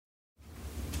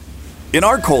In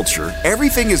our culture,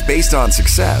 everything is based on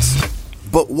success.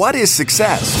 But what is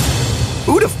success?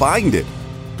 Who defined it?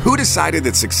 Who decided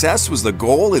that success was the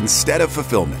goal instead of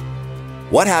fulfillment?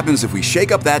 What happens if we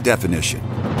shake up that definition?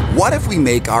 What if we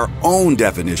make our own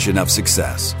definition of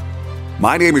success?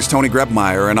 My name is Tony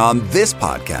Grebmeier, and on this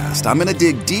podcast, I'm going to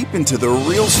dig deep into the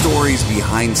real stories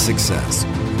behind success.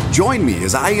 Join me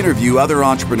as I interview other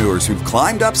entrepreneurs who've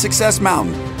climbed up Success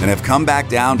Mountain and have come back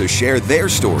down to share their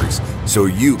stories so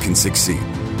you can succeed.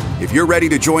 If you're ready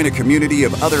to join a community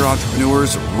of other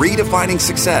entrepreneurs redefining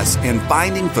success and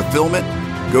finding fulfillment,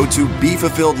 go to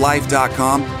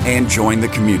BeFulfilledLife.com and join the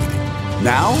community.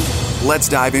 Now, let's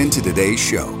dive into today's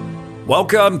show.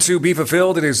 Welcome to Be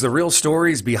Fulfilled. It is the real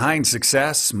stories behind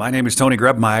success. My name is Tony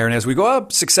Grebmeier, and as we go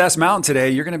up Success Mountain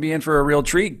today, you're going to be in for a real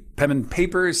treat. Pen and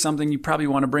paper is something you probably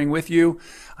want to bring with you.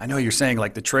 I know you're saying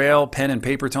like the trail, pen and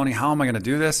paper, Tony, how am I going to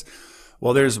do this?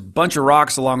 Well, there's a bunch of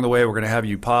rocks along the way. We're going to have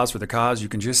you pause for the cause. You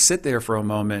can just sit there for a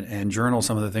moment and journal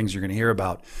some of the things you're going to hear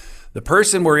about. The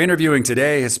person we're interviewing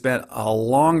today has spent a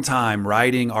long time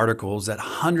writing articles that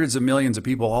hundreds of millions of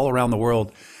people all around the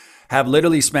world have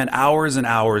literally spent hours and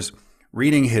hours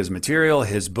reading his material,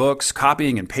 his books,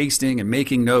 copying and pasting and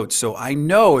making notes. So I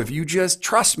know if you just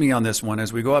trust me on this one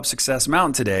as we go up Success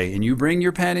Mountain today and you bring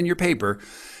your pen and your paper,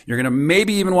 you're going to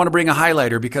maybe even want to bring a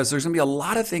highlighter because there's going to be a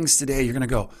lot of things today you're going to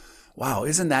go, wow,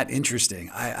 isn't that interesting?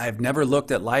 I've never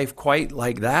looked at life quite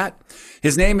like that.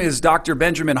 His name is Dr.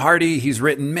 Benjamin Hardy. He's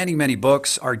written many, many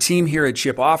books. Our team here at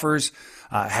Chip Offers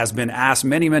has been asked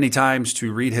many, many times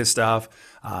to read his stuff.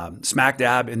 Smack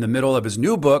dab in the middle of his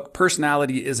new book,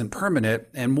 Personality Isn't Permanent.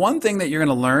 And one thing that you're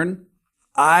going to learn,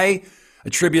 I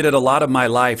attributed a lot of my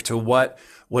life to what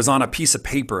was on a piece of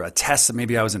paper, a test that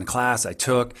maybe I was in a class I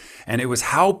took, and it was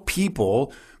how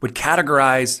people would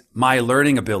categorize my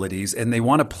learning abilities, and they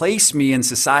want to place me in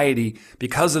society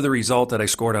because of the result that I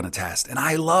scored on a test. And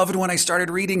I loved when I started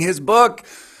reading his book.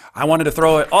 I wanted to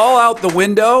throw it all out the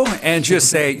window and just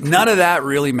say, none of that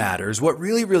really matters. What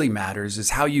really, really matters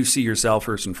is how you see yourself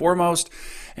first and foremost,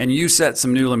 and you set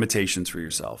some new limitations for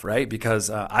yourself, right? Because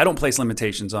I don't place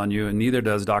limitations on you, and neither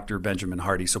does Dr. Benjamin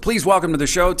Hardy. So please welcome to the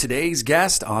show today's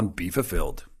guest on Be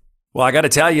Fulfilled. Well, I got to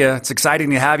tell you, it's exciting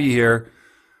to have you here.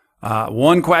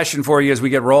 One question for you as we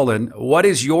get rolling. What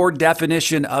is your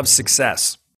definition of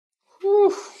success?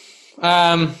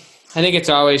 I think it's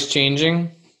always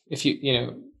changing. If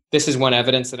this is one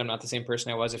evidence that I'm not the same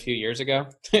person I was a few years ago.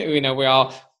 But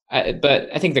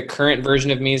I think the current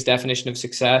version of me's definition of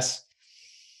success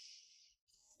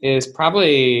is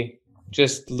probably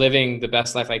just living the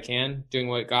best life I can, doing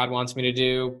what God wants me to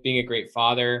do, being a great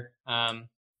father,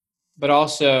 but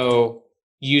also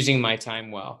using my time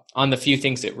well on the few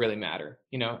things that really matter,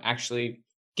 actually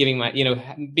giving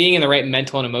being in the right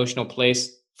mental and emotional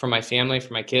place for my family,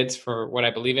 for my kids, for what I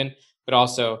believe in, but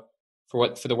also for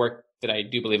the work that I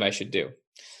do believe I should do.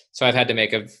 So I've had to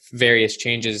make various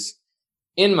changes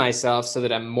in myself so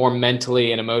that I'm more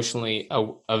mentally and emotionally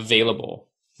available,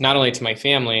 not only to my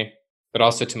family, but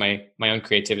also to my own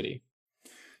creativity.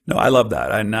 No, I love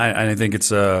that. And I think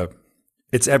it's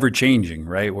ever changing,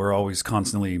 right? We're always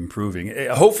constantly improving.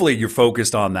 Hopefully you're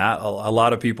focused on that. A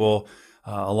lot of people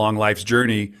along life's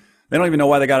journey, they don't even know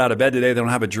why they got out of bed today. They don't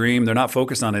have a dream. They're not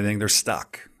focused on anything. They're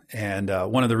stuck. And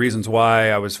one of the reasons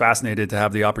why I was fascinated to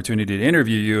have the opportunity to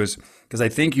interview you is because I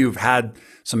think you've had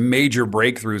some major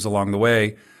breakthroughs along the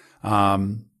way.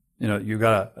 You've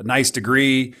got a nice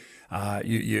degree.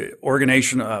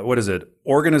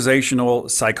 Organizational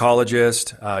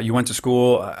psychologist. You went to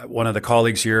school. One of the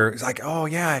colleagues here is like, oh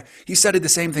yeah, he studied the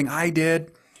same thing I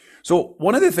did. So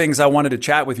one of the things I wanted to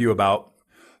chat with you about,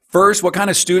 first, what kind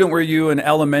of student were you in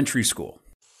elementary school?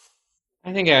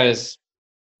 I think I was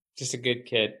just a good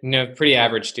kid, pretty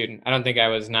average student. I don't think I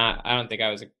was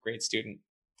a great student.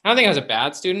 I don't think I was a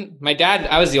bad student.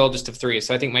 I was the oldest of three.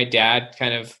 So I think my dad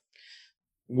kind of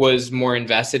was more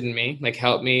invested in me, like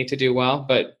helped me to do well,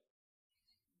 but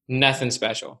nothing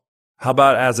special. How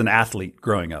about as an athlete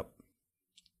growing up?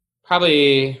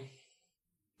 Probably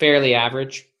fairly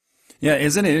average. Yeah.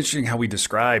 Isn't it interesting how we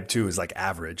describe too as like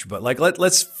average, but like,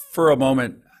 let's for a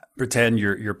moment pretend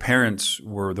your parents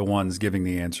were the ones giving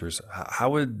the answers.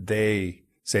 How would they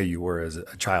say you were as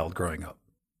a child growing up?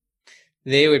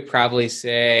 They would probably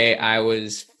say I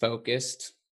was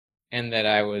focused and that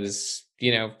I was,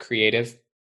 creative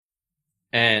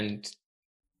and,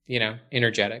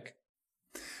 energetic.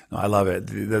 No, I love it.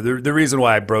 The reason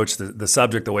why I broached the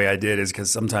subject the way I did is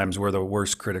because sometimes we're the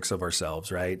worst critics of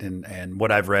ourselves, right? And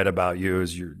what I've read about you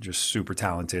is you're just super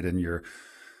talented and you're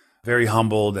very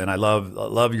humbled, and I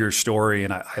love your story,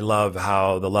 and I love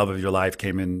how the love of your life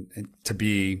came in to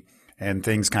be, and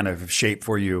things kind of shaped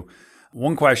for you.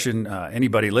 One question,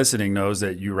 anybody listening knows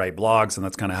that you write blogs, and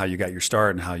that's kind of how you got your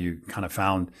start and how you kind of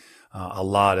found a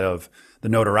lot of the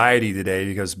notoriety today,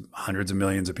 because hundreds of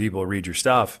millions of people read your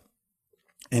stuff.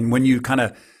 And when you kind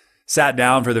of sat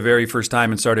down for the very first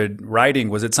time and started writing,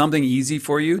 was it something easy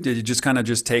for you? Did you just kind of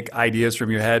just take ideas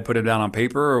from your head, put it down on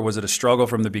paper, or was it a struggle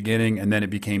from the beginning and then it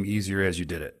became easier as you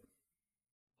did it?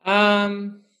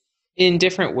 In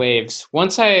different waves.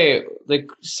 Once I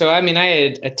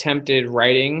had attempted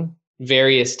writing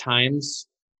various times,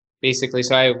 basically.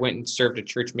 So I went and served a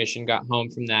church mission, got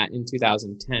home from that in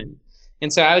 2010.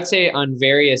 And so I would say on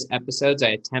various episodes, I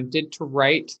attempted to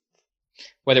write,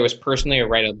 whether it was personally or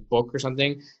write a book or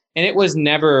something. And it was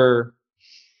never,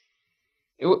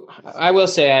 I will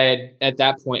say at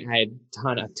that point, I had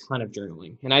a ton of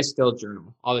journaling, and I still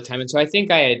journal all the time. And so I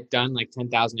think I had done like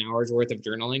 10,000 hours worth of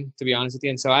journaling, to be honest with you.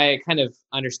 And so I kind of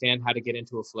understand how to get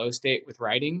into a flow state with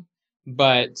writing.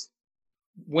 But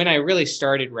when I really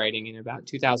started writing in about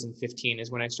 2015 is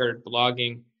when I started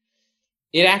blogging.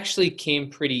 It actually came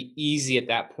pretty easy at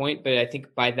that point. But I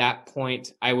think by that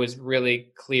point, I was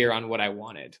really clear on what I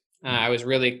wanted. I was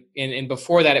really, and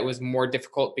before that, it was more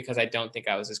difficult because I don't think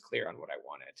I was as clear on what I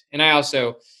wanted. And I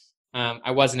also, I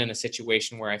wasn't in a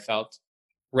situation where I felt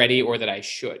ready or that I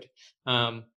should.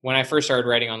 When I first started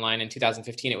writing online in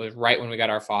 2015, it was right when we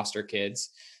got our foster kids.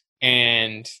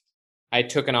 And I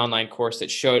took an online course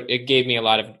that it gave me a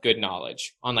lot of good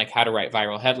knowledge on like how to write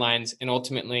viral headlines. And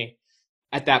ultimately,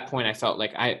 at that point, I felt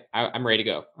like I'm ready to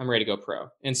go. I'm ready to go pro.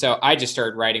 And so I just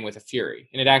started writing with a fury.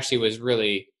 And it actually was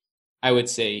really, I would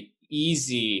say,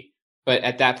 easy, but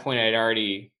at that point I had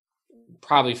already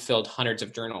probably filled hundreds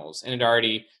of journals and had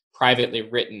already privately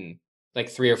written like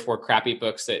 3 or 4 crappy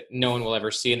books that no one will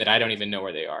ever see and that I don't even know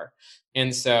where they are.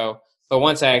 And so, but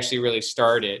once I actually really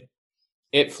started,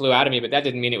 it flew out of me, but that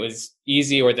didn't mean it was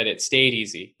easy or that it stayed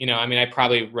easy. I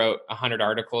probably wrote 100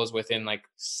 articles within like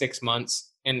 6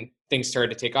 months and things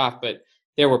started to take off, but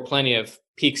there were plenty of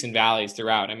peaks and valleys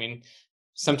throughout.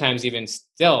 Sometimes even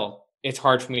still, it's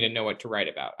hard for me to know what to write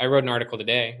about. I wrote an article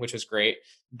today, which was great,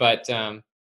 but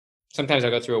sometimes I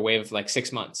go through a wave of like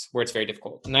 6 months where it's very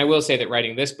difficult. And I will say that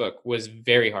writing this book was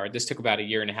very hard. This took about 1.5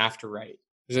 years to write.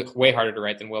 It was way harder to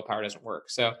write than Willpower Doesn't Work.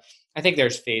 So I think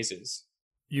there's phases.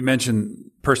 You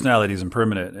mentioned personality isn't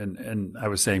permanent. And I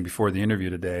was saying before the interview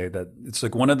today that it's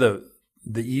like one of the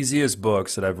easiest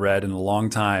books that I've read in a long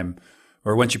time,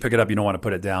 or once you pick it up, you don't want to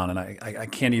put it down. And I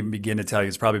can't even begin to tell you,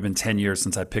 it's probably been 10 years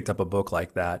since I picked up a book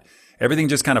like that. Everything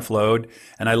just kind of flowed.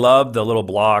 And I loved the little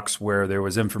blocks where there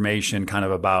was information kind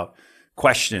of about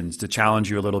questions to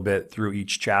challenge you a little bit through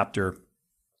each chapter.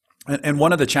 And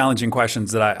one of the challenging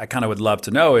questions that I kind of would love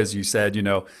to know is, you said,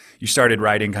 you started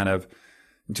writing kind of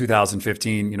in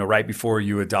 2015, right before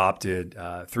you adopted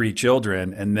 3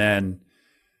 children. And then,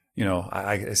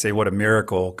 I say, what a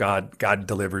miracle. God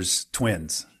delivers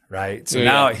twins, right? So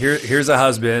now here's a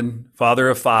husband, father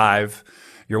of 5,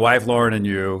 your wife, Lauren, and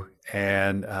you,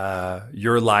 and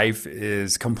your life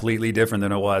is completely different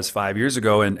than it was 5 years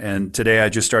ago. And today I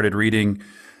just started reading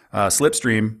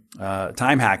Slipstream,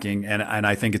 Time Hacking. And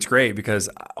I think it's great because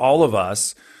all of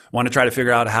us want to try to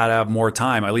figure out how to have more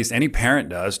time, at least any parent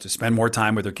does, to spend more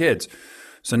time with their kids.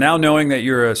 So now knowing that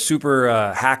you're a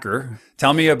super hacker,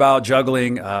 tell me about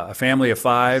juggling a family of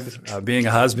 5, being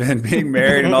a husband, being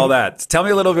married and all that. Tell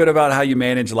me a little bit about how you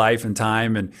manage life and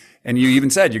time. And you even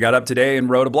said you got up today and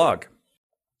wrote a blog.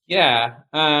 Yeah.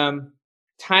 Time.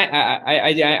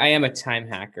 I am a time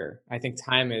hacker. I think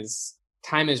time is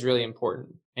really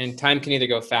important, and time can either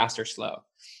go fast or slow.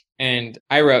 And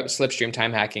I wrote Slipstream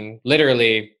Time Hacking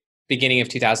literally beginning of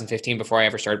 2015 before I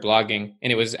ever started blogging.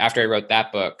 And it was after I wrote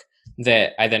that book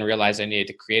that I then realized I needed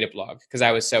to create a blog because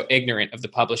I was so ignorant of the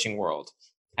publishing world.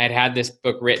 I had this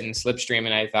book written, Slipstream,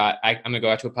 and I thought I'm going to go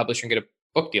out to a publisher and get a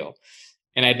book deal.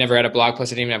 And I'd never had a blog, plus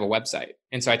I didn't even have a website.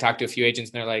 And so I talked to a few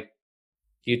agents and they're like,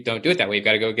 you don't do it that way. You've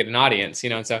got to go get an audience,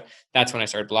 And so that's when I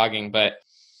started blogging. But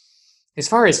as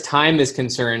far as time is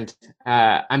concerned,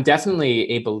 I'm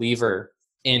definitely a believer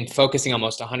in focusing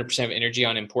almost 100% of energy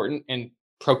on important and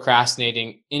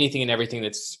procrastinating anything and everything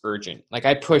that's urgent. Like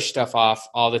I push stuff off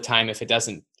all the time if it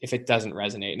doesn't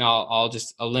resonate, and I'll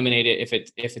just eliminate it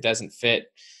if it doesn't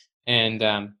fit. And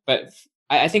but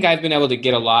I think I've been able to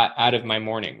get a lot out of my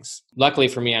mornings. Luckily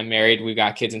for me, I'm married, we've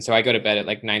got kids, and so I go to bed at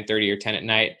like 9:30 or 10 at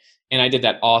night. And I did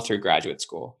that all through graduate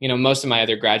school. Most of my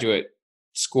other graduate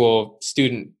school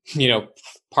student,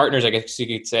 partners, I guess you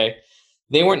could say,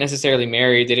 they weren't necessarily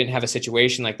married. They didn't have a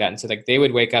situation like that. And so like they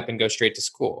would wake up and go straight to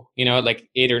school, at like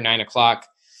 8 or 9 o'clock,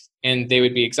 and they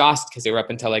would be exhausted because they were up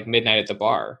until like midnight at the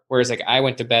bar. Whereas like I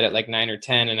went to bed at like 9 or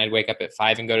 10 and I'd wake up at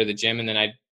 5 and go to the gym. And then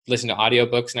I'd listen to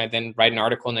audiobooks, and I'd then write an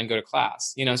article and then go to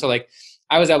class, so like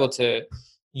I was able to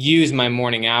use my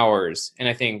morning hours. And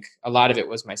I think a lot of it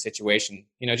was my situation,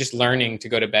 just learning to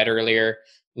go to bed earlier,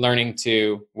 learning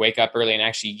to wake up early and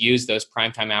actually use those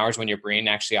primetime hours when your brain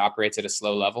actually operates at a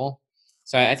slow level.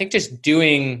 So I think just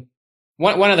doing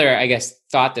one other, I guess,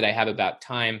 thought that I have about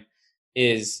time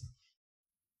is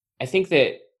I think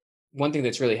that one thing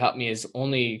that's really helped me is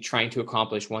only trying to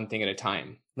accomplish one thing at a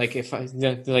time. Like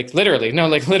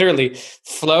literally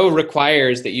flow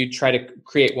requires that you try to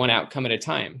create one outcome at a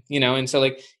time, and so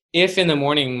like if in the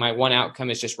morning my one outcome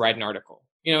is just write an article,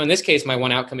 in this case, my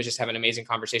one outcome is just have an amazing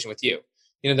conversation with you.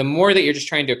 The more that you're just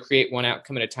trying to create one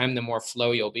outcome at a time, the more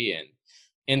flow you'll be in.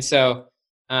 And so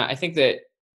I think that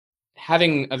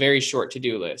having a very short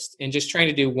to-do list and just trying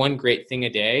to do one great thing a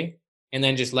day and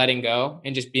then just letting go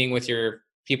and just being with your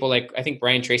people, like I think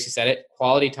Brian Tracy said it,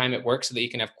 quality time at work so that you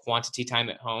can have quantity time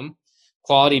at home.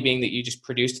 Quality being that you just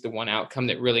produced the one outcome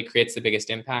that really creates the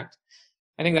biggest impact.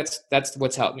 I think that's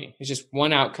what's helped me. It's just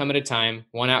one outcome at a time,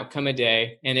 one outcome a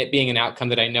day, and it being an outcome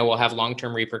that I know will have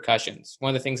long-term repercussions. One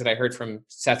of the things that I heard from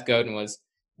Seth Godin was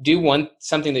do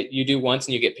something that you do once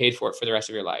and you get paid for it for the rest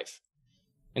of your life.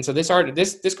 And so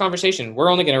this conversation, we're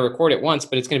only going to record it once,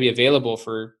 but it's going to be available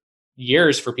for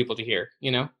years for people to hear,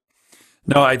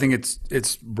 No, I think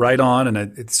it's right on, and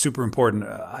it's super important.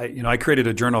 I created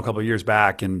a journal a couple of years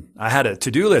back, and I had a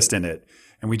to-do list in it,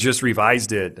 and we just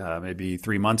revised it maybe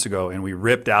 3 months ago, and we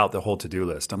ripped out the whole to-do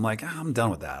list. I'm like, I'm done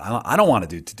with that. I don't want to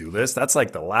do to-do list. That's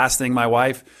like the last thing my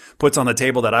wife puts on the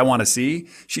table that I want to see.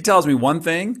 She tells me one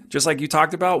thing, just like you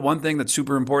talked about, one thing that's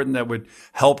super important that would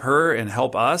help her and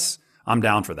help us. I'm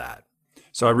down for that.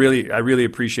 So I really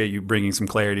appreciate you bringing some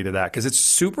clarity to that, because it's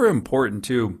super important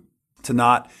too to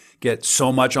not get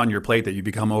so much on your plate that you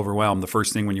become overwhelmed the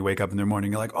first thing when you wake up in the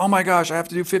morning. You're like, oh my gosh, I have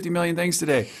to do 50 million things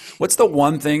today. What's the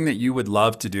one thing that you would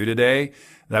love to do today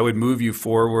that would move you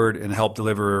forward and help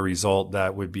deliver a result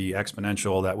that would be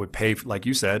exponential, that would pay, like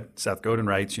you said, Seth Godin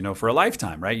writes, for a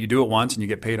lifetime, right? You do it once and you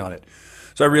get paid on it.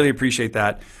 So I really appreciate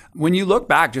that. When you look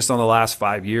back just on the last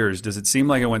 5 years, does it seem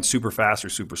like it went super fast or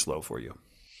super slow for you?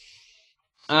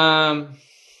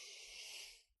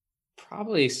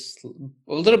 Probably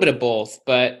a little bit of both,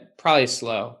 but probably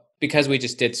slow because we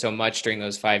just did so much during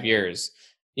those 5 years.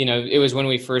 It was when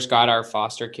we first got our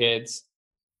foster kids.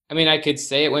 I mean, I could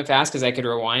say it went fast because I could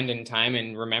rewind in time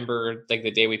and remember like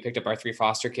the day we picked up our 3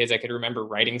 foster kids. I could remember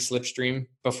writing Slipstream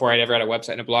before I'd ever had a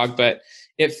website and a blog, but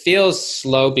it feels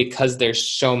slow because there's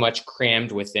so much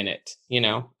crammed within it,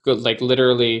 like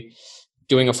literally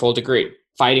doing a full degree,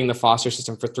 fighting the foster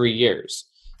system for 3 years.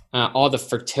 All the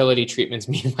fertility treatments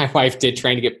me and my wife did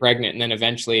trying to get pregnant. And then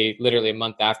eventually, literally a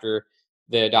month after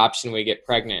the adoption, we get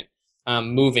pregnant,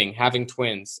 moving, having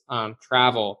twins,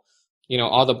 travel,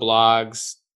 all the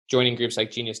blogs, joining groups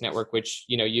like Genius Network, which,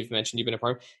 you've mentioned you've been a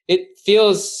part of. It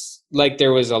feels like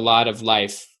there was a lot of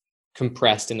life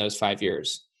compressed in those 5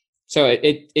 years. So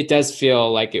it does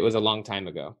feel like it was a long time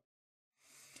ago.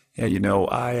 Yeah.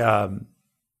 I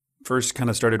first kind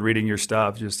of started reading your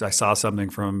stuff. I saw something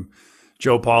from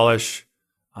Joe Polish.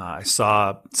 I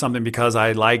saw something because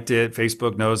I liked it.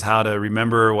 Facebook knows how to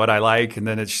remember what I like, and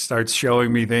then it starts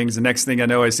showing me things. The next thing I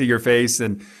know, I see your face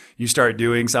and you start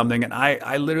doing something. And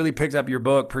I literally picked up your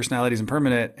book, Personalities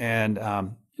Impermanent, and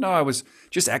I was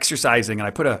just exercising, and I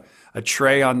put a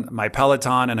tray on my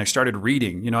Peloton and I started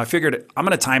reading. I figured I'm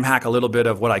going to time hack a little bit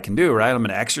of what I can do, right? I'm going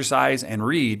to exercise and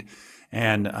read,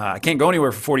 and I can't go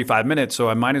anywhere for 45 minutes, so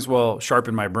I might as well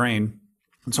sharpen my brain.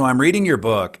 And so I'm reading your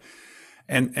book.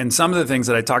 And some of the things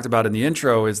that I talked about in the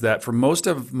intro is that for most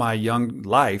of my young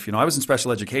life, I was in special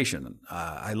education.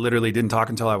 I literally didn't talk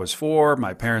until I was 4.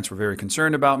 My parents were very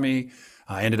concerned about me.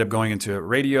 I ended up going into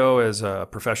radio as a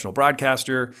professional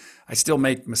broadcaster. I still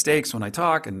make mistakes when I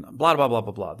talk and blah, blah, blah,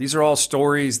 blah, blah. These are all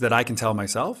stories that I can tell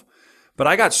myself. But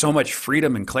I got so much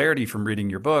freedom and clarity from reading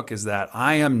your book is that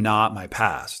I am not my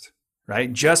past,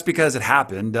 right? Just because it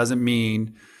happened doesn't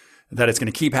mean that it's going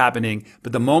to keep happening.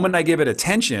 But the moment I give it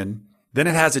attention, then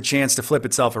it has a chance to flip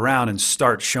itself around and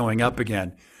start showing up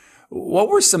again. What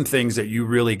were some things that you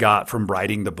really got from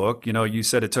writing the book? You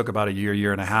said it took about a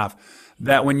year and a half,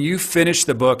 that when you finished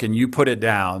the book and you put it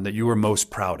down, that you were most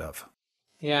proud of?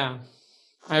 Yeah.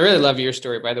 I really love your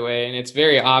story, by the way. And it's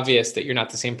very obvious that you're not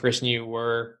the same person you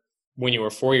were when you were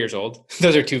 4 years old.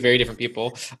 Those are two very different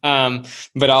people.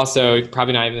 But also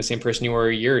probably not even the same person you were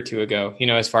a year or two ago,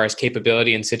 as far as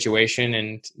capability and situation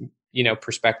and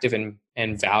perspective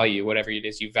and value, whatever it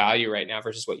is you value right now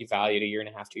versus what you valued a year and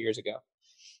a half, 2 years ago.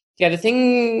 Yeah, I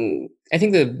think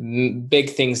the big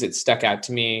things that stuck out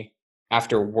to me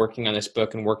after working on this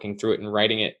book and working through it and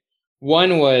writing it,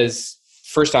 one was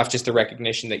first off, just the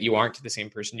recognition that you aren't the same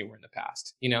person you were in the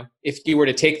past. You know, if you were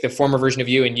to take the former version of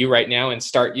you and you right now and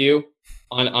start you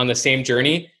on the same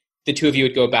journey, the two of you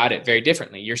would go about it very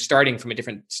differently. You're starting from a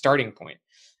different starting point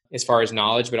as far as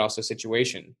knowledge, but also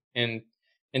situation. And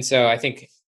so I think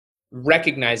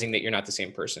recognizing that you're not the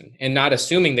same person and not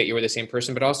assuming that you were the same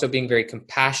person, but also being very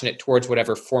compassionate towards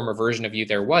whatever former version of you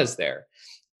there was there.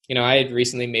 You know, I had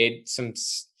recently made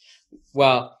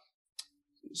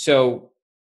so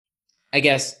I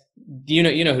guess, you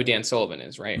know who Dan Sullivan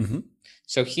is, right? Mm-hmm.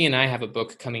 So he and I have a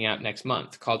book coming out next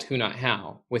month called Who Not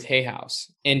How with Hay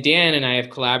House. And Dan and I have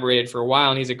collaborated for a while,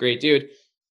 and he's a great dude.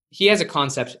 He has a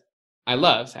concept I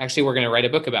love. Actually, we're going to write a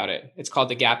book about it. It's called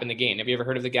The Gap in the Gain. Have you ever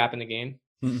heard of The Gap in the Gain?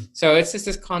 Mm-mm. So it's just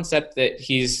this concept that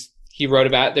he wrote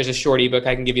about. There's a short ebook.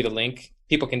 I can give you the link.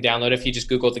 People can download it. If you just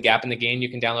Google The Gap in the Gain, you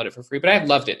can download it for free. But I've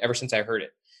loved it ever since I heard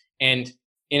it. And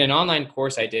in an online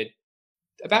course I did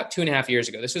about 2.5 years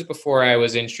ago, this was before I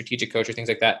was in Strategic Coach or things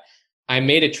like that, I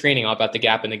made a training all about the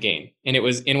gap in the gain. And it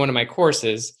was in one of my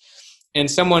courses. And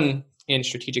someone in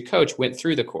Strategic Coach went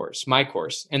through the course, my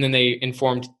course. And then they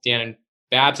informed Dan and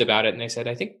Babs about it. And they said,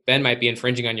 I think Ben might be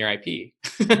infringing on your IP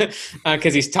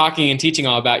because he's talking and teaching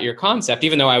all about your concept,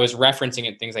 even though I was referencing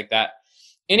it, things like that.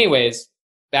 Anyways,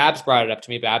 Babs brought it up to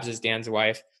me. Babs is Dan's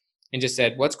wife, and just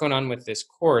said, what's going on with this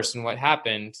course and what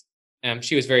happened?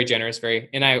 She was very generous,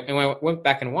 and I went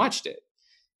back and watched it,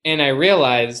 and I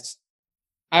realized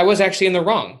I was actually in the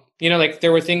wrong. You know, like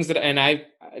there were things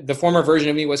the former version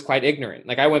of me was quite ignorant.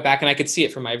 Like I went back and I could see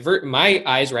it from my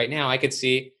eyes right now. I could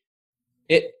see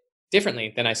it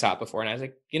differently than I saw it before. And I was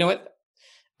like, you know what?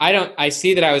 I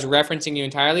see that I was referencing you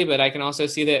entirely, but I can also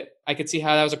see that I could see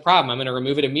how that was a problem. I'm going to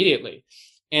remove it immediately.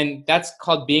 And that's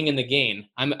called being in the gain.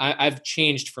 I've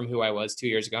changed from who I was 2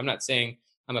 years ago. I'm not saying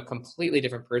I'm a completely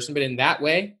different person, but in that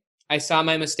way, I saw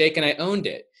my mistake and I owned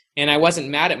it. And I wasn't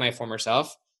mad at my former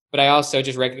self, but I also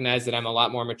just recognized that I'm a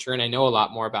lot more mature and I know a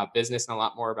lot more about business and a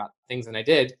lot more about things than I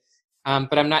did.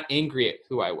 But I'm not angry at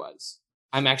who I was.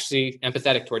 I'm actually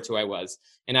empathetic towards who I was.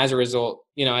 And as a result,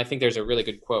 you know, I think there's a really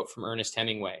good quote from Ernest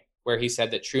Hemingway where he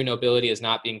said that true nobility is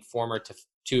not being former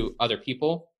to other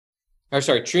people.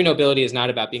 True nobility is not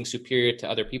about being superior to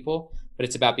other people, but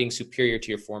it's about being superior to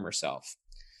your former self.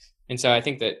 And so I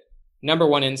think that number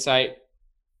one insight,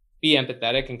 be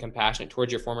empathetic and compassionate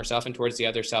towards your former self and towards the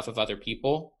other self of other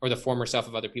people, or the former self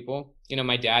of other people. You know,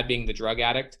 my dad being the drug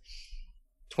addict,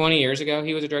 20 years ago,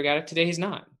 he was a drug addict. Today, he's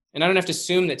not. And I don't have to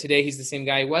assume that today he's the same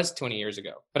guy he was 20 years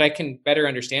ago, but I can better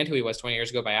understand who he was 20 years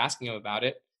ago by asking him about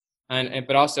it.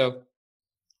 But also,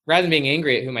 rather than being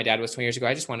angry at who my dad was 20 years ago,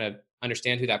 I just want to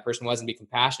understand who that person was and be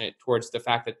compassionate towards the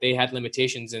fact that they had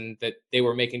limitations and that they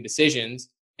were making decisions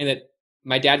and that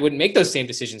my dad wouldn't make those same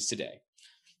decisions today.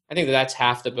 I think that's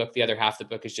half the book. The other half of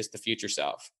the book is just the future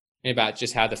self and about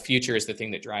just how the future is the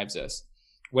thing that drives us.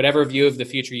 Whatever view of the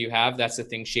future you have, that's the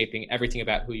thing shaping everything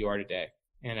about who you are today.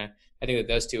 And I think that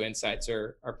those two insights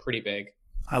are pretty big.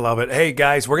 I love it. Hey,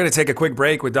 guys, we're going to take a quick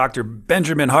break with Dr.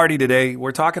 Benjamin Hardy today.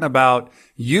 We're talking about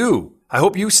you. I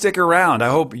hope you stick around. I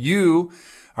hope you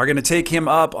are going to take him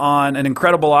up on an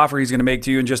incredible offer he's going to make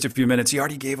to you in just a few minutes. He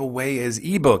already gave away his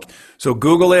ebook. So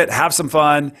Google it, have some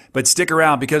fun, but stick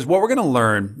around because what we're going to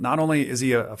learn, not only is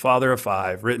he a father of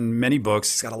 5, written many books,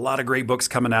 he's got a lot of great books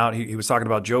coming out. He was talking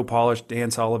about Joe Polish,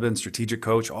 Dan Sullivan, Strategic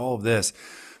Coach, all of this.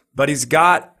 But he's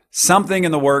got something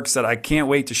in the works that I can't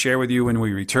wait to share with you when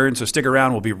we return. So stick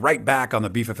around. We'll be right back on the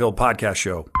Be Fulfilled podcast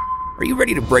show. Are you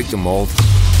ready to break the mold?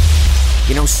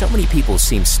 You know, so many people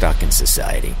seem stuck in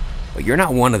society, but you're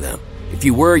not one of them. If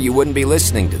you were, you wouldn't be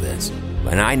listening to this.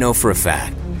 And I know for a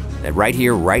fact that right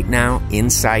here, right now,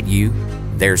 inside you,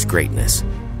 there's greatness.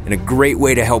 And a great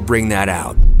way to help bring that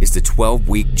out is the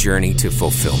 12-week journey to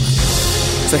fulfillment.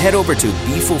 So head over to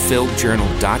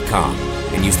BeFulfilledJournal.com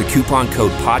and use the coupon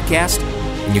code podcast,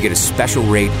 and you get a special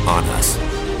rate on us.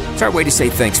 It's our way to say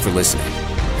thanks for listening.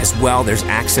 As well, there's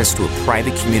access to a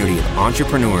private community of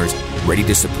entrepreneurs ready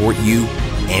to support you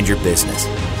and your business.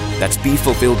 That's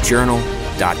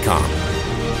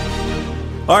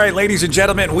BeFulfilledJournal.com. All right, ladies and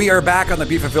gentlemen, we are back on the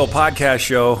Be Fulfilled podcast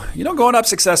show. You know, going up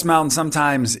Success Mountain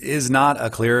sometimes is not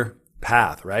a clear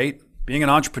path, right? Being an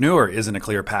entrepreneur isn't a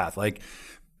clear path. Like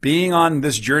being on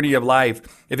this journey of life,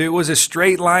 if it was a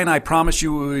straight line, I promise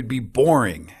you it would be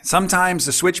boring. Sometimes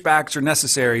the switchbacks are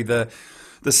necessary. The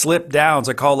slip downs,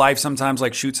 I call life sometimes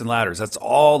like chutes and ladders. That's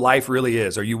all life really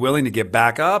is. Are you willing to get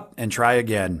back up and try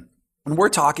again? When we're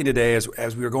talking today,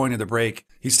 as we were going to the break,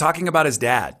 he's talking about his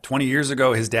dad. 20 years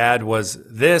ago, his dad was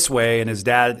this way and his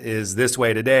dad is this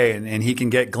way today. And he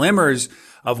can get glimmers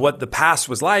of what the past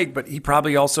was like, but he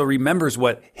probably also remembers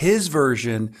what his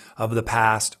version of the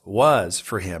past was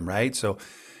for him, right? So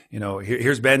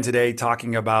Here's Ben today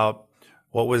talking about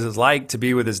what was it like to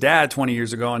be with his dad 20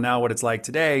 years ago and now what it's like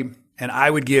today. And I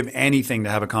would give anything to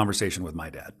have a conversation with my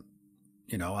dad.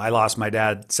 I lost my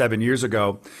dad 7 years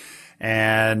ago.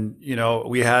 And,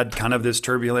 we had kind of this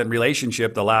turbulent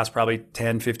relationship the last probably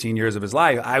 10, 15 years of his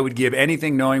life. I would give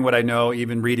anything, knowing what I know,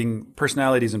 even reading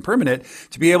Personalities Impermanent,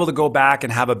 to be able to go back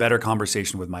and have a better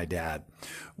conversation with my dad.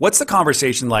 What's the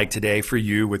conversation like today for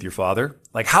you with your father?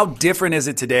 Like, how different is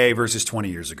it today versus 20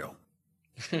 years ago?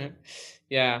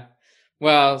 Yeah.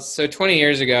 Well, so 20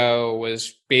 years ago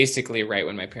was basically right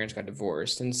when my parents got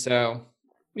divorced. And so,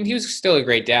 he was still a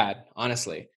great dad,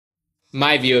 honestly.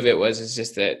 My view of it is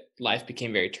just that life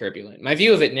became very turbulent. My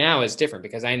view of it now is different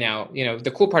because I now,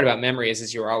 the cool part about memory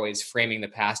is you're always framing the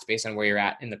past based on where you're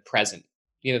at in the present.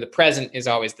 The present is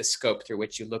always the scope through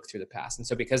which you look through the past. And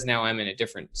so because now I'm in a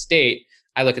different state,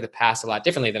 I look at the past a lot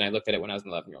differently than I looked at it when I was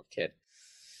an 11-year-old kid.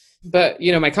 But,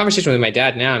 my conversation with my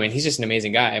dad now, he's just an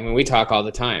amazing guy. We talk all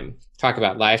the time, talk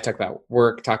about life, talk about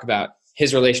work, talk about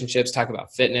his relationships, talk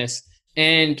about fitness.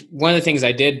 And one of the things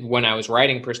I did when I was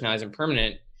writing Personalities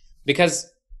Impermanent,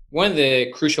 because one of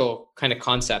the crucial kind of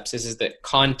concepts is that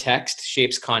context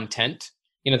shapes content.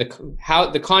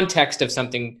 The context of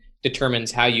something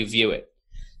determines how you view it.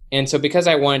 And so because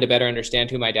I wanted to better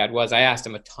understand who my dad was, I asked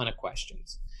him a ton of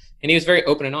questions. And he was very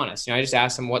open and honest. I just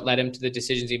asked him what led him to the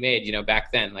decisions he made,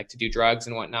 back then, like to do drugs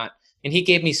and whatnot. And he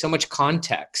gave me so much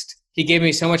context. He gave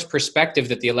me so much perspective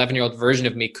that the 11-year-old version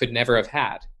of me could never have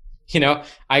had.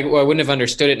 I wouldn't have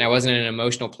understood it, and I wasn't in an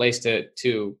emotional place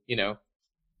to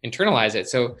internalize it.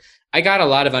 So I got a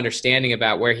lot of understanding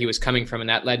about where he was coming from, and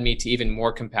that led me to even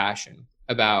more compassion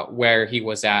about where he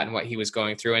was at and what he was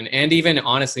going through, and even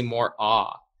honestly more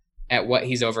awe at what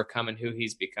he's overcome and who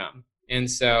he's become. And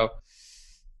so,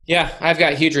 yeah, I've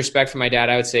got huge respect for my dad.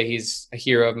 I would say he's a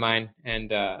hero of mine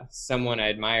and someone I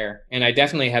admire. And I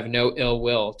definitely have no ill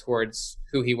will towards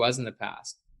who he was in the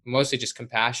past, mostly just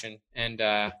compassion and,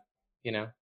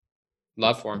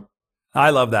 love for him. I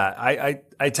love that.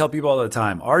 I tell people all the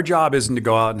time, our job isn't to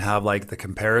go out and have like the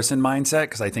comparison mindset,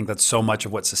 because I think that's so much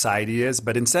of what society is,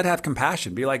 but instead have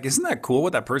compassion. Be like, isn't that cool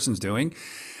what that person's doing?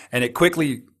 And it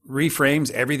quickly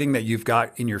reframes everything that you've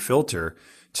got in your filter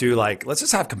to like, let's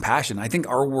just have compassion. I think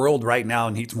our world right now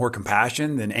needs more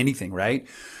compassion than anything, right?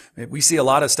 We see a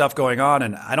lot of stuff going on,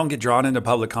 and I don't get drawn into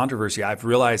public controversy. I've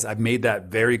realized I've made that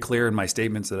very clear in my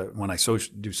statements that when I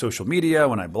do social media,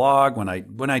 when I blog, when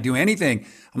I do anything,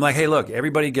 I'm like, hey, look,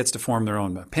 everybody gets to form their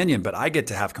own opinion, but I get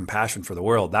to have compassion for the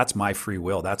world. That's my free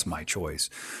will. That's my choice.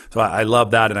 So I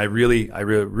love that, and I really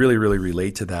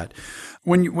relate to that.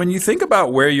 When you think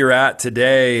about where you're at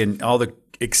today and all the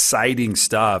exciting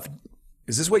stuff,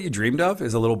 is this what you dreamed of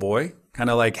as a little boy? Kind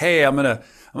of like, hey, I'm gonna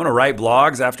write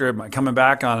blogs after coming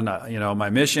back on my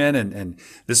mission, and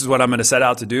this is what I'm going to set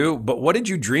out to do. But what did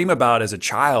you dream about as a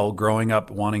child growing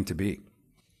up wanting to be?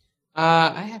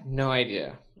 I have no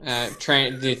idea.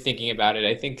 Thinking about it,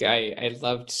 I think I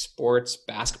loved sports,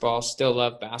 basketball. Still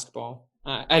love basketball.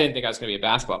 I didn't think I was going to be a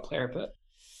basketball player, but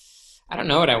I don't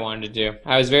know what I wanted to do.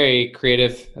 I was very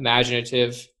creative,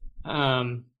 imaginative.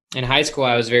 In high school,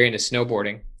 I was very into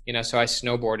snowboarding. So I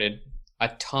snowboarded a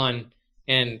ton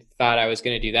and thought I was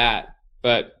going to do that,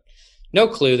 but no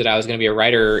clue that I was going to be a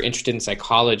writer or interested in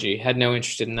psychology. Had no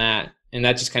interest in that. And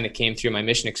that just kind of came through my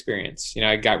mission experience.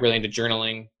 I got really into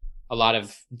journaling, a lot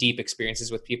of deep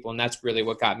experiences with people. And that's really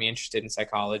what got me interested in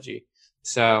psychology.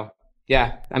 So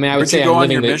yeah, I would say I'm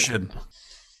living your mission.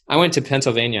 I went to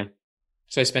Pennsylvania.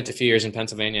 So I spent a few years in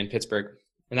Pennsylvania and Pittsburgh,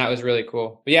 and that was really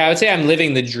cool. But yeah, I would say I'm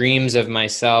living the dreams of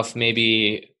myself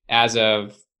maybe as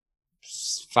of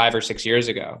 5 or 6 years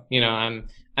ago.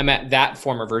 I'm at that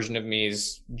former version of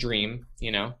me's dream,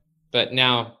 but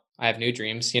now I have new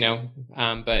dreams,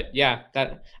 but yeah,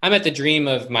 that I'm at the dream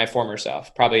of my former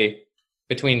self, probably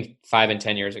between 5 and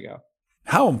 10 years ago.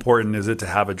 How important is it to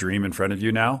have a dream in front of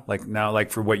you now? Like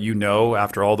for what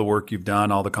after all the work you've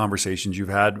done, all the conversations you've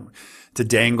had, to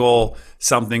dangle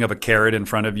something of a carrot in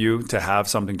front of you, to have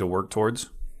something to work towards?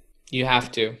 You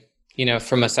have to.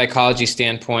 From a psychology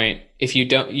standpoint, if you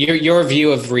don't, your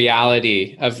view of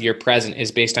reality of your present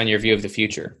is based on your view of the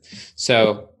future.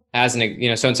 So so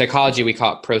in psychology, we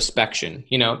call it prospection.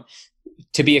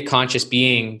 To be a conscious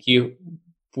being,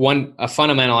 a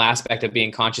fundamental aspect of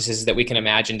being conscious is that we can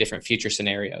imagine different future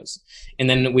scenarios, and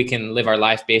then we can live our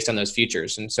life based on those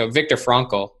futures. And so Viktor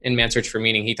Frankl, in Man's Search for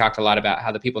Meaning, he talked a lot about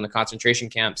how the people in the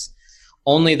concentration camps,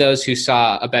 only those who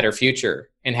saw a better future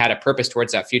and had a purpose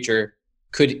towards that future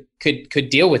could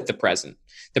deal with the present.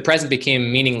 The present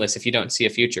became meaningless if you don't see a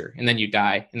future, and then you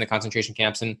die in the concentration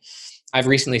camps. And I've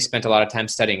recently spent a lot of time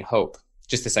studying hope,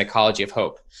 just the psychology of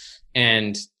hope.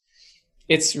 And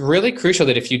It's really crucial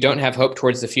that if you don't have hope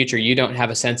towards the future, you don't have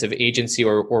a sense of agency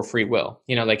or free will.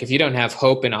 Like if you don't have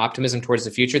hope and optimism towards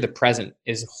the future, the present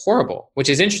is horrible, which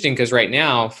is interesting because right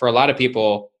now, for a lot of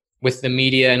people with the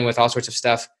media and with all sorts of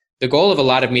stuff, the goal of a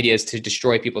lot of media is to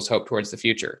destroy people's hope towards the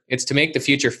future. It's to make the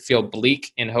future feel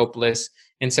bleak and hopeless.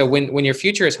 And so when your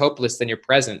future is hopeless, then your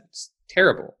present's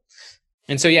terrible.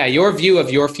 And so, yeah, your view of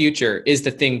your future is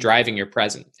the thing driving your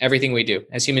present. Everything we do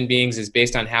as human beings is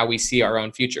based on how we see our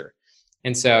own future.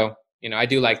 And so, I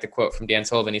do like the quote from Dan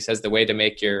Sullivan. He says, the way to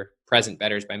make your present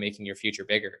better is by making your future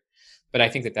bigger. But I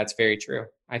think that that's very true.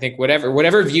 I think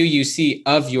whatever view you see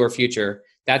of your future,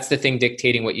 that's the thing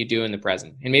dictating what you do in the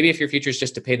present. And maybe if your future is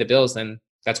just to pay the bills, then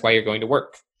that's why you're going to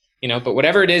work. But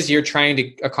whatever it is you're trying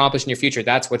to accomplish in your future,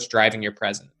 that's what's driving your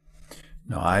present.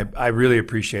 No, I really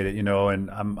appreciate it, and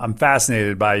I'm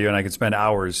fascinated by you, and I could spend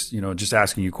hours, just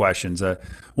asking you questions.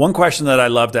 One question that I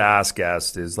love to ask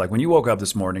guests is like, when you woke up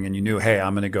this morning and you knew, hey,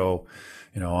 I'm going to go,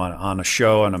 on a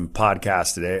show and a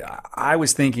podcast today. I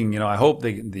was thinking, I hope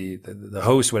the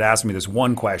host would ask me this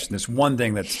one question, this one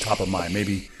thing that's top of mind,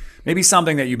 maybe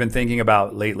something that you've been thinking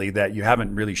about lately that you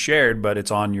haven't really shared, but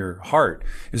it's on your heart.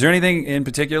 Is there anything in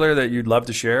particular that you'd love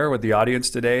to share with the audience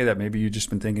today that maybe you've just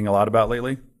been thinking a lot about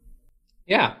lately?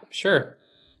 Yeah, sure.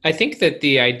 I think that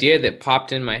the idea that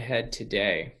popped in my head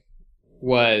today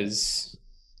was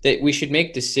that we should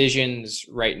make decisions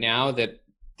right now that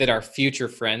our future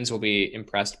friends will be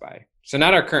impressed by. So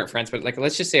not our current friends, but like,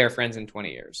 let's just say our friends in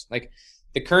 20 years. Like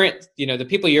the current, the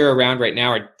people you're around right now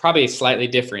are probably slightly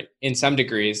different in some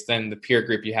degrees than the peer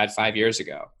group you had 5 years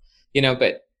ago.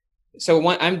 But so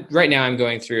I'm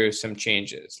going through some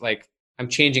changes. Like I'm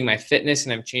changing my fitness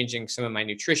and I'm changing some of my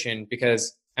nutrition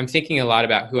because I'm thinking a lot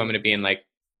about who I'm going to be in like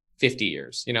 50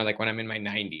 years, like when I'm in my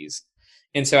 90s.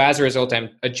 And so as a result, I'm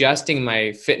adjusting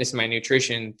my fitness and my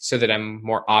nutrition so that I'm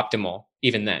more optimal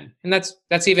even then. And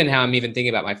that's even how I'm even thinking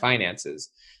about my finances.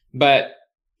 But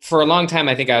for a long time,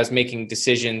 I think I was making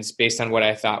decisions based on what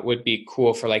I thought would be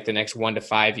cool for like the next 1 to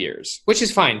 5 years, which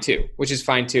is fine too.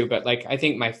 But like, I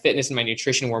think my fitness and my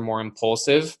nutrition were more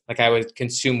impulsive. Like I would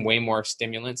consume way more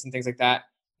stimulants and things like that.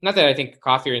 Not that I think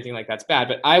coffee or anything like that's bad,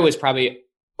 but I was probably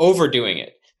overdoing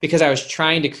it because I was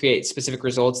trying to create specific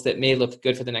results that may look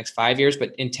good for the next 5 years,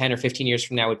 but in 10 or 15 years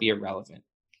from now would be irrelevant,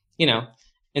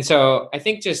 And so I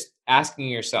think just asking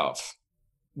yourself,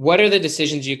 what are the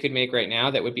decisions you could make right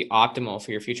now that would be optimal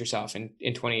for your future self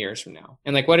in 20 years from now?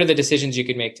 And like, what are the decisions you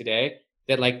could make today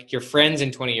that like your friends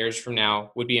in 20 years from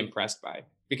now would be impressed by?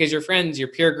 Because your friends, your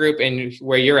peer group, and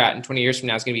where you're at in 20 years from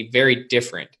now is going to be very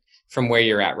different from where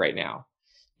you're at right now.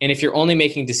 And if you're only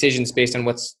making decisions based on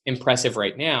what's impressive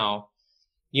right now,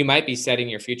 you might be setting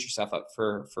your future self up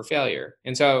for failure.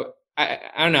 And so I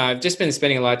don't know, I've just been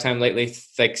spending a lot of time lately,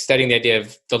 like studying the idea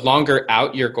of the longer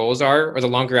out your goals are, or the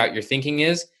longer out your thinking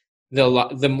is,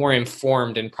 the more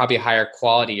informed and probably higher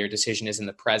quality your decision is in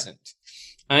the present.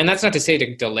 And that's not to say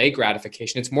to delay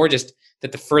gratification. It's more just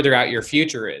that the further out your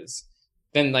future is,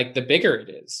 then like the bigger it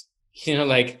is.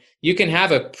 Like you can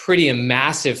have a pretty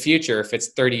massive future if it's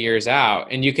 30 years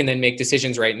out, and you can then make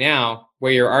decisions right now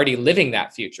where you're already living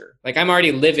that future. Like I'm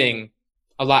already living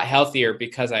a lot healthier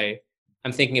because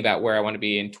I'm thinking about where I want to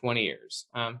be in 20 years.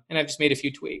 And I've just made a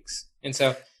few tweaks. And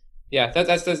so, yeah,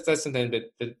 that's something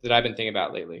that I've been thinking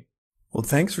about lately. Well,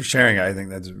 thanks for sharing. I think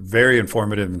that's very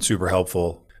informative and super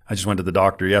helpful. I just went to the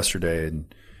doctor yesterday,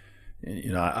 and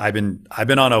I've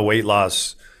been on a weight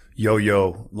loss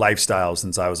yo-yo lifestyle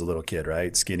since I was a little kid,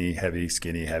 right? Skinny,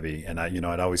 heavy. And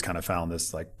I'd always kind of found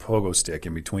this like pogo stick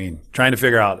in between, trying to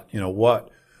figure out,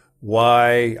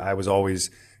 why I was always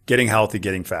getting healthy,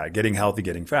 getting fat.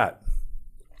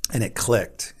 And it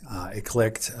clicked.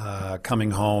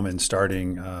 Coming home and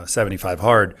starting 75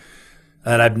 Hard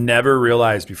that I've never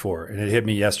realized before. And it hit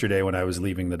me yesterday when I was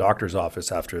leaving the doctor's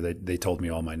office after they told me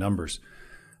all my numbers.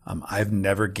 I've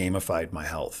never gamified my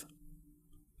health.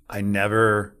 I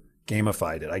never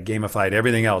gamified it. I gamified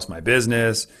everything else, my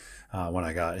business. When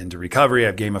I got into recovery,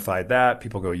 I've gamified that.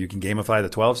 People go, you can gamify the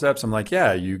 12 steps? I'm like,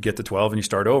 yeah, you get to 12 and you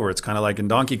start over. It's kind of like in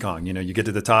Donkey Kong. You get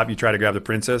to the top, you try to grab the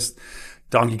princess.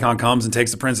 Donkey Kong comes and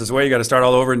takes the princess away. You got to start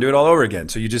all over and do it all over again.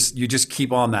 So you just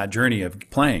keep on that journey of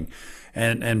playing.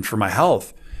 And for my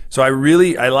health. So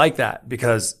I like that,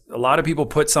 because a lot of people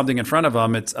put something in front of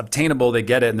them. It's obtainable. They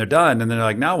get it and they're done. And then they're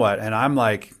like, now what? And I'm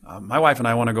like, my wife and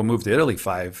I want to go move to Italy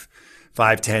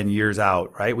 10 years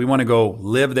out, right? We want to go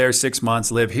live there 6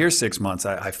 months, live here 6 months.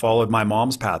 I followed my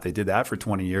mom's path. They did that for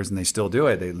 20 years and they still do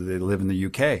it. They live in the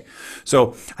UK.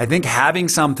 So I think having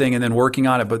something and then working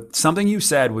on it, but something you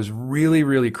said was really,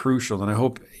 really crucial. And I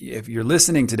hope if you're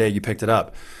listening today, you picked it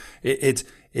up.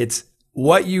 It's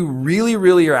what you really,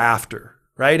 really are after,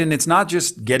 right? And it's not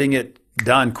just getting it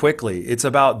done quickly. It's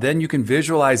about then you can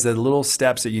visualize the little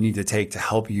steps that you need to take to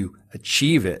help you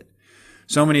achieve it.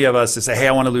 So many of us say, hey,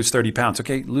 I want to lose 30 pounds.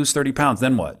 Okay, lose 30 pounds.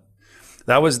 Then what?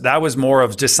 That was more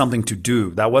of just something to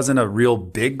do. That wasn't a real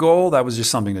big goal. That was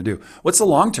just something to do. What's the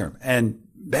long term? And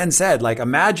Ben said, like,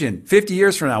 imagine 50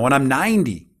 years from now when I'm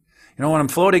 90, when I'm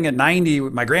floating at 90,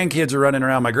 my grandkids are running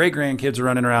around, my great grandkids are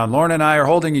running around. Lauren and I are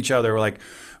holding each other.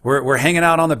 We're hanging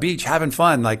out on the beach, having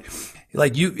fun.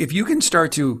 If you can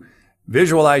start to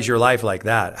visualize your life like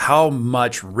that, how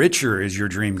much richer is your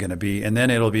dream going to be? And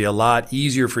then it'll be a lot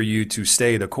easier for you to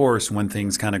stay the course when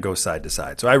things kind of go side to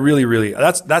side. So I really,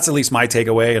 that's at least my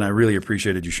takeaway. And I really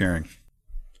appreciated you sharing.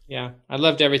 Yeah. I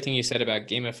loved everything you said about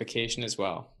gamification as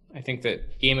well. I think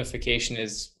that gamification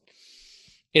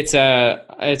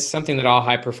it's something that all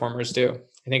high performers do.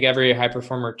 I think every high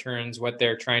performer turns what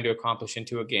they're trying to accomplish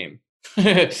into a game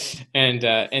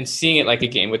and seeing it like a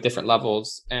game with different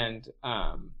levels. And,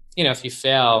 if you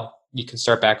fail, you can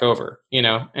start back over,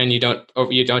 and you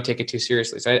don't take it too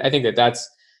seriously. So I think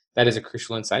that is a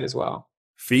crucial insight as well.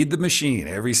 Feed the machine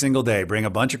every single day. Bring a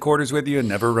bunch of quarters with you and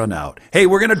never run out. Hey,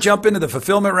 we're going to jump into the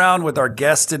fulfillment round with our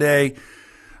guest today.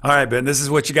 All right, Ben, this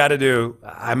is what you got to do.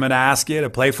 I'm going to ask you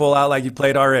to play full out like you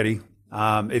played already.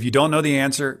 If you don't know the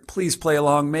answer, please play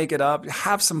along, make it up,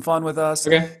 have some fun with us.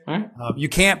 Okay. All right. You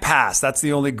can't pass. That's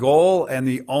the only goal and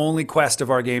the only quest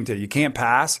of our game today. You can't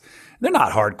pass. They're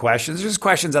not hard questions. They're just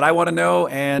questions that I want to know.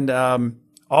 And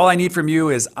all I need from you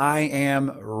is I am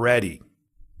ready.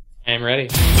 I am ready.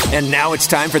 And now it's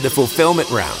time for the fulfillment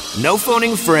round. No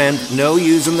phoning friend, no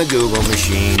using the Google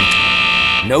machine,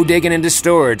 no digging into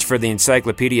storage for the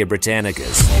Encyclopedia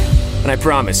Britannicas. And I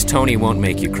promise Tony won't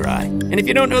make you cry. And if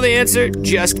you don't know the answer,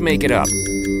 just make it up.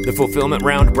 The fulfillment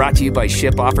round brought to you by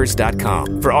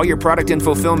shipoffers.com for all your product and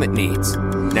fulfillment needs.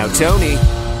 Now, Tony,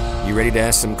 you ready to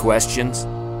ask some questions?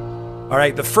 All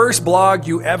right, the first blog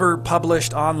you ever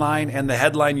published online and the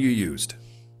headline you used.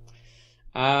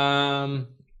 I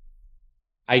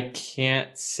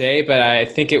can't say, but I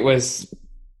think it was,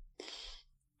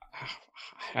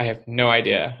 I have no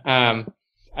idea.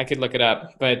 I could look it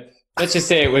up, but let's just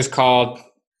say it was called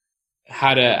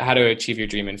How to Achieve Your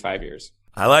Dream in 5 Years.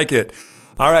 I like it.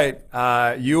 All right.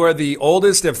 You are the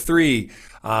oldest of three.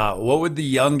 What would the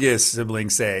youngest sibling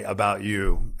say about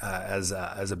you as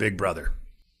a big brother?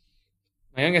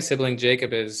 My youngest sibling,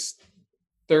 Jacob, is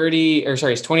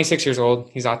 26 years old.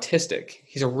 He's autistic.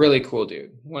 He's a really cool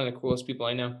dude. One of the coolest people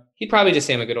I know. He'd probably just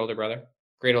say I'm a good older brother,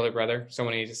 great older brother,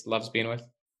 someone he just loves being with.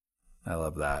 I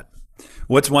love that.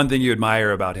 What's one thing you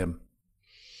admire about him?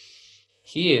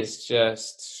 He is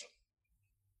just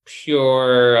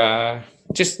pure,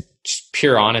 just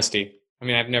pure honesty. I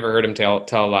mean, I've never heard him tell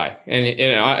a lie.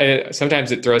 And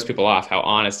sometimes it throws people off how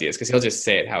honest he is because he'll just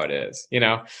say it how it is,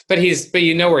 but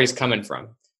you know where he's coming from.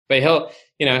 But he'll,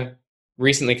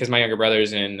 recently, because my younger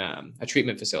brother's in a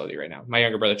treatment facility right now, my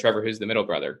younger brother, Trevor, who's the middle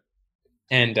brother.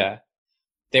 And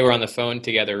they were on the phone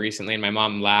together recently, and my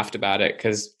mom laughed about it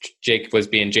because Jake was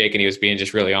being Jake and he was being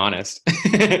just really honest.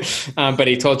 But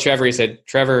he told Trevor, he said,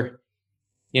 Trevor,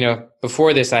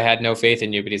 before this, I had no faith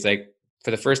in you. But he's like, for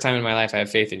the first time in my life, I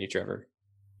have faith in you, Trevor.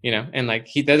 And like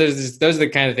those are the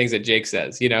kind of things that Jake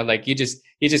says, like he just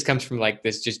comes from like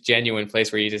this just genuine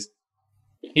place where he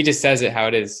just says it how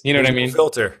it is. You know what I mean? No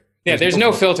filter. Yeah. There's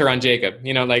no filter on Jacob,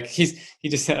 like he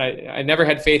just said, I never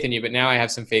had faith in you, but now I have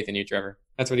some faith in you, Trevor.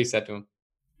 That's what he said to him.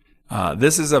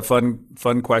 This is a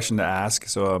fun question to ask.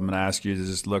 So I'm going to ask you to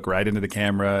just look right into the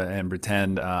camera and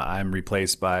pretend I'm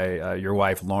replaced by your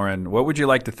wife, Lauren. What would you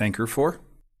like to thank her for?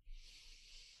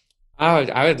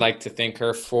 I would like to thank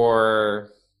her for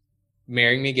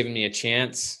marrying me, giving me a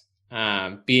chance,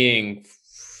 being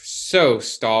so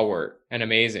stalwart and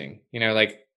amazing.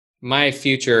 Like my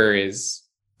future is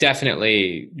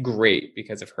definitely great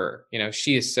because of her.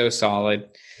 She is so solid,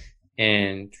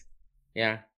 and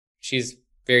yeah, she's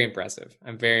very impressive.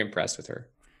 I'm very impressed with her.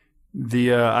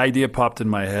 The idea popped in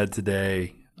my head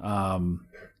today,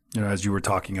 as you were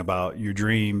talking about your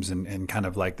dreams and kind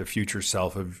of like the future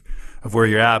self of where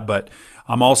you're at. But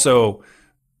I'm also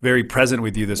very present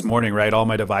with you this morning, right? All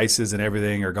my devices and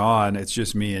everything are gone. It's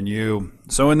just me and you.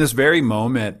 So in this very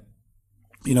moment,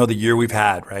 the year we've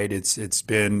had, right? It's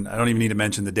been, I don't even need to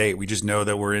mention the date. We just know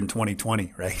that we're in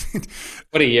 2020, right?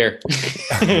 What a year.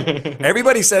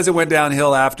 Everybody says it went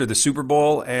downhill after the Super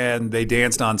Bowl and they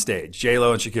danced on stage.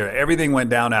 J-Lo and Shakira, everything went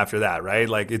down after that, right?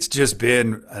 Like it's just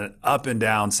been an up and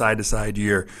down, side to side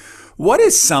year. What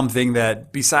is something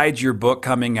that, besides your book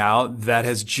coming out, that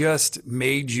has just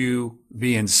made you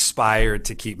be inspired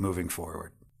to keep moving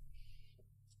forward?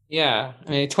 Yeah, I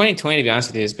mean, 2020, to be honest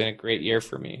with you, has been a great year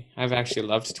for me. I've actually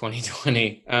loved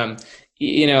 2020. I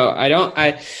don't,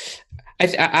 I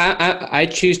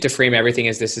choose to frame everything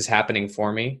as this is happening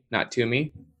for me, not to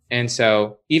me. And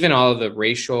so even all of the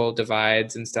racial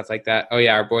divides and stuff like that. Oh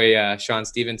yeah, our boy Sean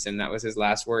Stevenson, that was his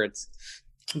last words.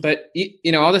 But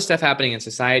all the stuff happening in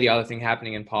society, all the thing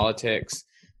happening in politics,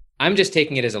 I'm just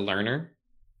taking it as a learner.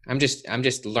 I'm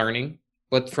just learning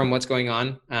from what's going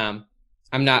on.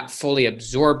 I'm not fully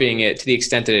absorbing it to the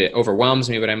extent that it overwhelms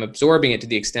me, but I'm absorbing it to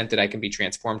the extent that I can be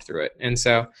transformed through it. And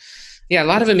so, yeah, a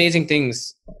lot of amazing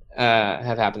things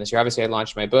have happened this year. Obviously, I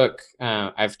launched my book.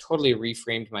 I've totally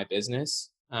reframed my business,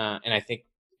 and I think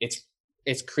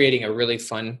it's creating a really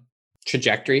fun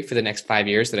trajectory for the next 5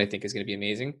 years that I think is going to be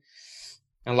amazing.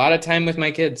 And a lot of time with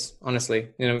my kids, honestly.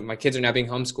 My kids are now being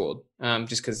homeschooled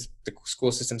just because the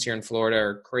school systems here in Florida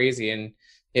are crazy, and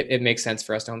it makes sense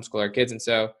for us to homeschool our kids. And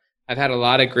so I've had a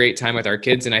lot of great time with our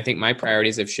kids, and I think my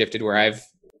priorities have shifted where I've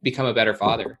become a better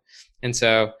father. And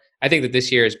so I think that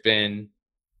this year has been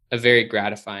a very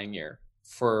gratifying year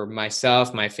for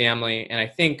myself, my family, and I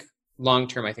think long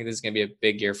term, I think this is going to be a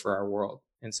big year for our world.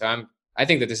 And so I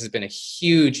think that this has been a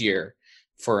huge year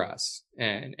for us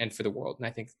and for the world. And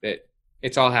I think that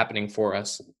it's all happening for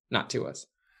us, not to us.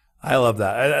 I love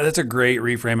that. That's a great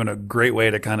reframe and a great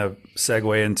way to kind of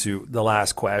segue into the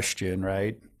last question,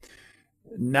 right?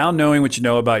 Now knowing what you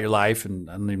know about your life, and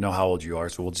I don't even know how old you are,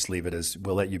 so we'll just leave it as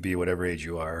we'll let you be whatever age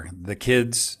you are. The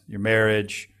kids, your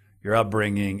marriage, your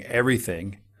upbringing,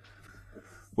 everything.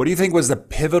 What do you think was the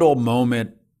pivotal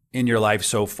moment in your life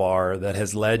so far that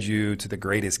has led you to the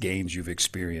greatest gains you've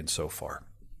experienced so far?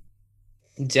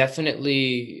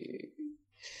 Definitely.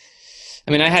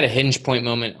 I mean, I had a hinge point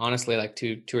moment, honestly, like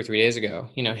two or 3 days ago.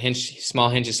 Small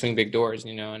hinges swing big doors,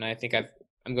 and I think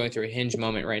I'm going through a hinge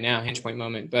moment right now, hinge point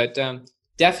moment. But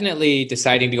definitely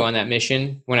deciding to go on that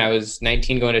mission when I was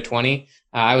 19 going to 20.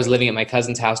 I was living at my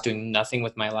cousin's house doing nothing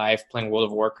with my life, playing World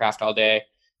of Warcraft all day.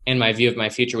 And my view of my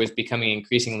future was becoming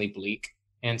increasingly bleak.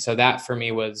 And so that for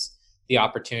me was the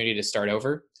opportunity to start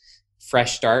over.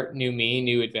 Fresh start, new me,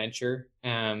 new adventure.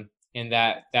 And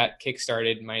that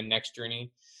kickstarted my next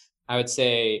journey. I would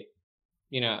say,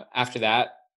 after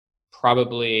that,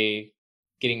 probably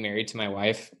getting married to my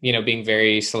wife, being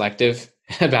very selective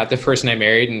about the person I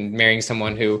married and marrying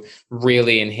someone who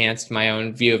really enhanced my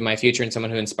own view of my future and someone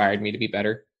who inspired me to be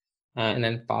better. And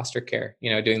then foster care,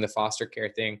 doing the foster care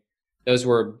thing. Those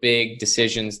were big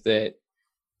decisions that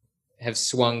have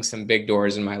swung some big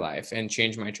doors in my life and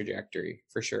changed my trajectory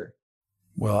for sure.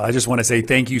 Well, I just want to say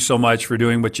thank you so much for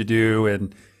doing what you do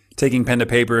and taking pen to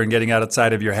paper and getting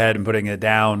outside of your head and putting it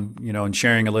down, and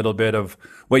sharing a little bit of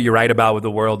what you write about with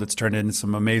the world. It's turned into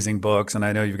some amazing books. And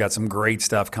I know you've got some great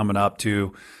stuff coming up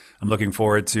too. I'm looking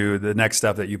forward to the next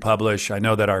stuff that you publish. I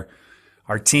know that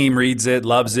our team reads it,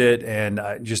 loves it. And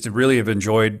I just really have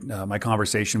enjoyed my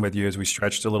conversation with you as we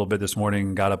stretched a little bit this morning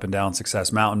and got up and down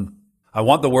Success Mountain. I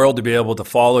want the world to be able to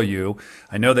follow you.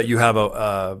 I know that you have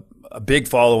a big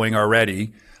following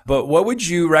already. But what would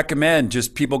you recommend?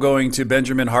 Just people going to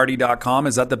benjaminhardy.com?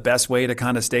 Is that the best way to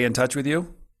kind of stay in touch with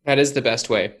you? That is the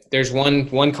best way. There's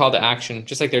one call to action,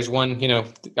 just like there's one,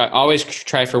 I always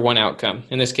try for one outcome.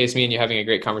 In this case, me and you having a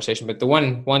great conversation, but the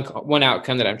one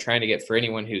outcome that I'm trying to get for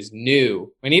anyone who's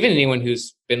new, and even anyone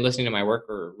who's been listening to my work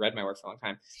or read my work for a long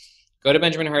time, go to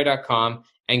benjaminhardy.com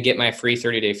and get my free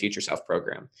 30-day Future Self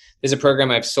program. This is a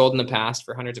program I've sold in the past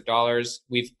for hundreds of dollars.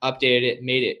 We've updated it,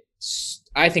 made it,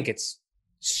 I think it's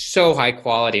so high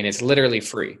quality, and it's literally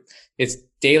free. It's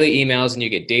daily emails, and you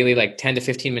get daily 10 to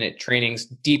 15 minute trainings,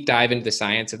 deep dive into the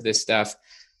science of this stuff.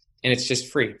 And it's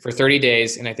just free for 30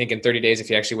 days. And I think in 30 days, if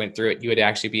you actually went through it, you would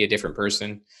actually be a different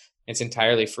person. It's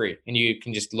entirely free. And you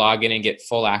can just log in and get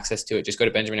full access to it. Just go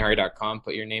to benjaminhardy.com,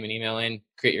 put your name and email in,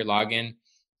 create your login. It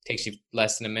takes you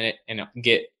less than a minute and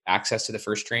get access to the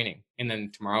first training. And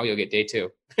then tomorrow you'll get day 2.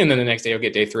 And then the next day you'll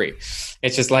get day 3.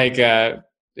 It's just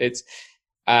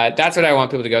that's what I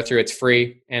want people to go through. It's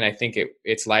free, and I think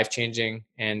it's life-changing.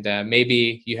 And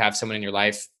maybe you have someone in your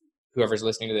life, whoever's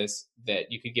listening to this,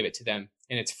 that you could give it to them,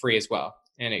 and it's free as well.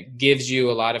 And it gives you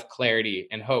a lot of clarity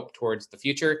and hope towards the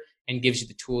future and gives you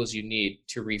the tools you need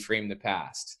to reframe the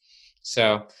past.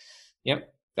 So,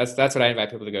 yep, that's what I invite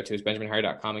people to go to is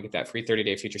benjaminhardy.com and get that free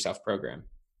 30-day Future Self program.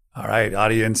 All right,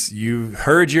 audience, you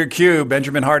heard your cue,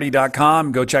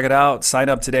 benjaminhardy.com. Go check it out. Sign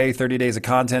up today, 30 days of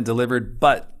content delivered,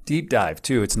 but deep dive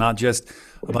too. It's not just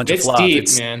a bunch of fluff.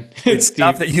 It's deep, man. It's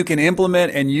stuff that you can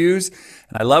implement and use.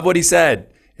 And I love what he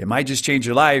said. It might just change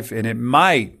your life, and it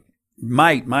might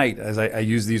as I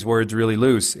use these words really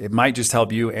loose, it might just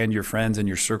help you and your friends and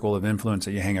your circle of influence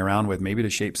that you hang around with, maybe to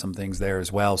shape some things there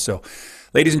as well. So,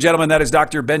 ladies and gentlemen, that is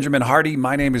Dr. Benjamin Hardy.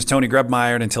 My name is Tony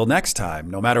Grebmeier, and until next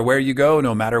time, no matter where you go,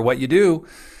 no matter what you do,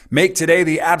 make today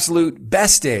the absolute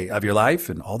best day of your life,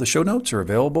 and all the show notes are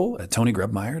available at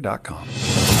TonyGrebmeier.com.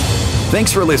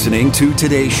 Thanks for listening to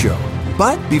today's show.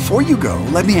 But before you go,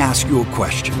 let me ask you a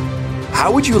question.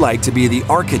 How would you like to be the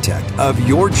architect of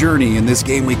your journey in this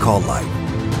game we call life?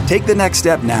 Take the next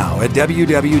step now at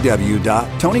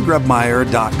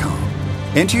www.TonyGrebmeier.com.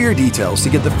 Enter your details to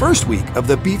get the first week of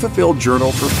the Be Fulfilled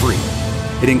Journal for free.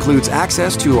 It includes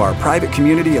access to our private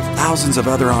community of thousands of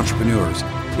other entrepreneurs.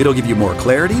 It'll give you more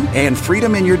clarity and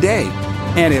freedom in your day,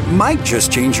 and it might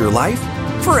just change your life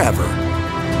forever.